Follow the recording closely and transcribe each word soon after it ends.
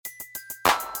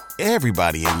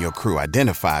Everybody in your crew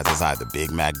identifies as either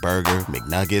Big Mac Burger,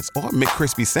 McNuggets, or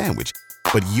McCrispy Sandwich.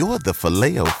 But you're the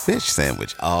Filet-O-Fish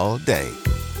Sandwich all day.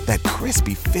 That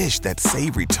crispy fish, that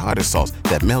savory tartar sauce,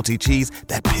 that melty cheese,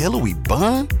 that pillowy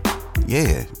bun.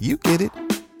 Yeah, you get it.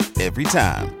 Every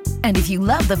time. And if you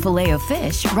love the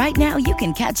Filet-O-Fish, right now you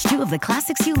can catch two of the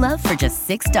classics you love for just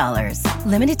 $6.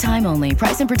 Limited time only.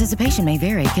 Price and participation may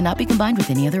vary. Cannot be combined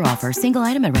with any other offer. Single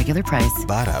item at regular price.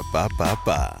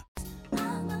 Ba-da-ba-ba-ba.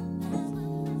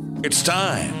 It's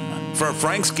time for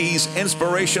Frank Ski's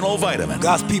Inspirational Vitamin.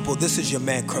 God's people, this is your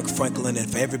man, Kirk Franklin, and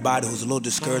for everybody who's a little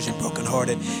discouraged and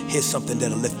brokenhearted, here's something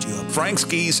that'll lift you up. Frank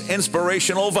Ski's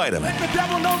Inspirational Vitamin. Let the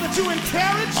devil know that you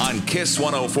encouraged. On KISS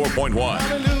 104.1.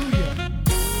 Hallelujah.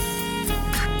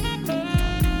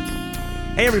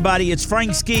 Hey everybody, it's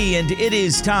Frank Ski, and it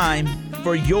is time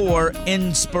for your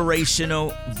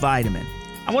Inspirational Vitamin.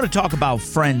 I want to talk about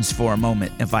friends for a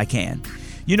moment, if I can.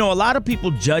 You know, a lot of people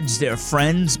judge their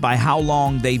friends by how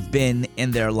long they've been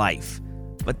in their life.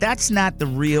 But that's not the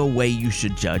real way you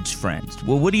should judge friends.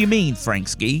 Well, what do you mean, Frank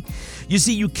Ski? You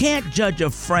see, you can't judge a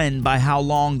friend by how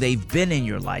long they've been in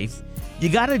your life. You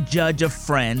got to judge a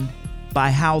friend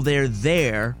by how they're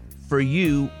there for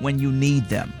you when you need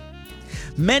them.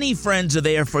 Many friends are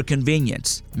there for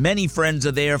convenience. Many friends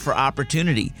are there for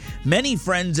opportunity. Many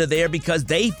friends are there because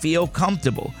they feel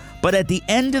comfortable. But at the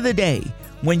end of the day,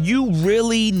 when you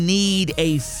really need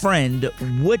a friend,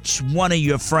 which one of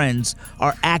your friends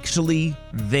are actually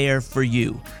there for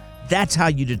you? That's how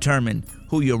you determine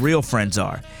who your real friends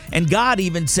are. And God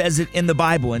even says it in the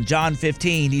Bible. In John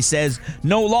 15, he says,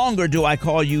 "No longer do I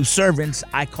call you servants,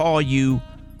 I call you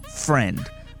friend."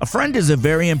 A friend is a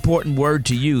very important word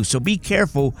to you, so be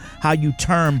careful how you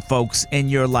term folks in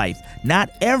your life.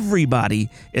 Not everybody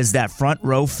is that front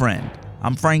row friend.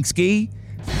 I'm Frank Ski.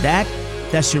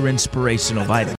 That's your Inspirational Vitamin.